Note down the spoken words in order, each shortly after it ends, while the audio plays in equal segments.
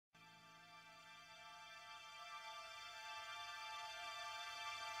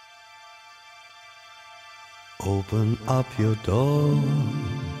Open up your door.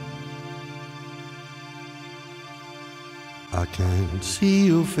 I can't see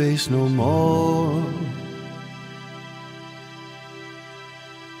your face no more.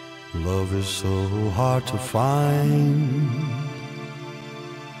 Love is so hard to find,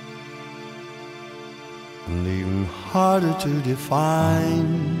 and even harder to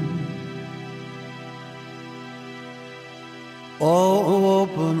define. Oh,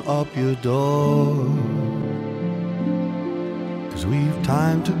 open up your door, 'cause we've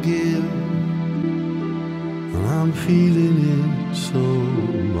time to give, and I'm feeling it so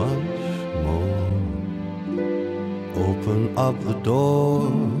much more. Open up the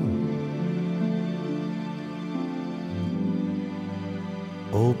door.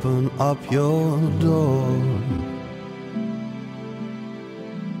 Open up your door.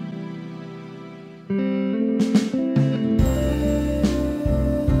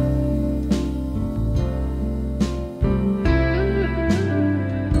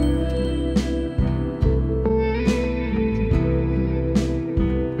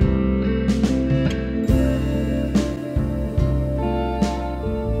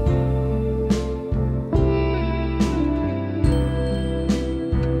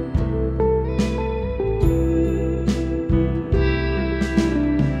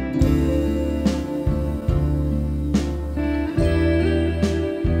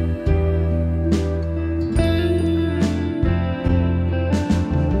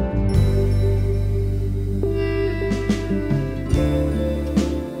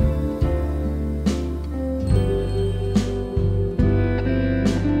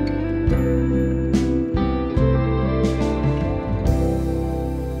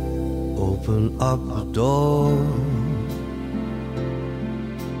 Open up the door.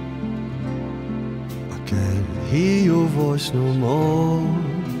 I can't hear your voice no more.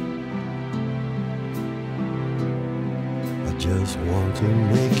 I just want to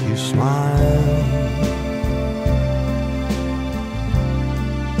make you smile.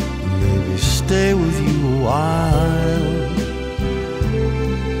 Maybe stay with you a while.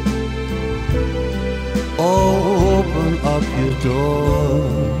 Oh, open up your door.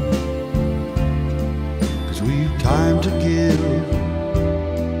 We've time to give.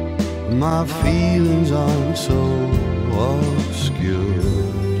 My feelings aren't so obscure.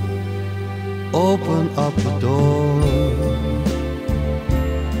 Open up the door.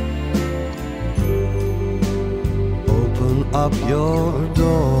 Open up your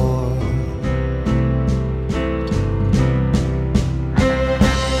door.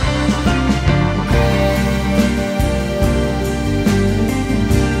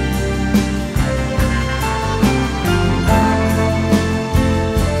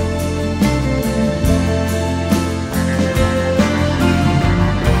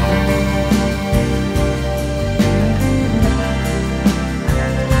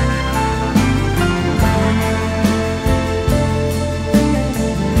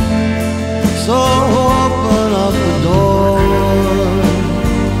 So open up the door,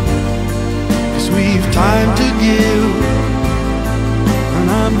 'cause we've time to give, and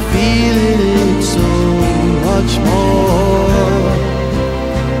I'm feeling it so much more.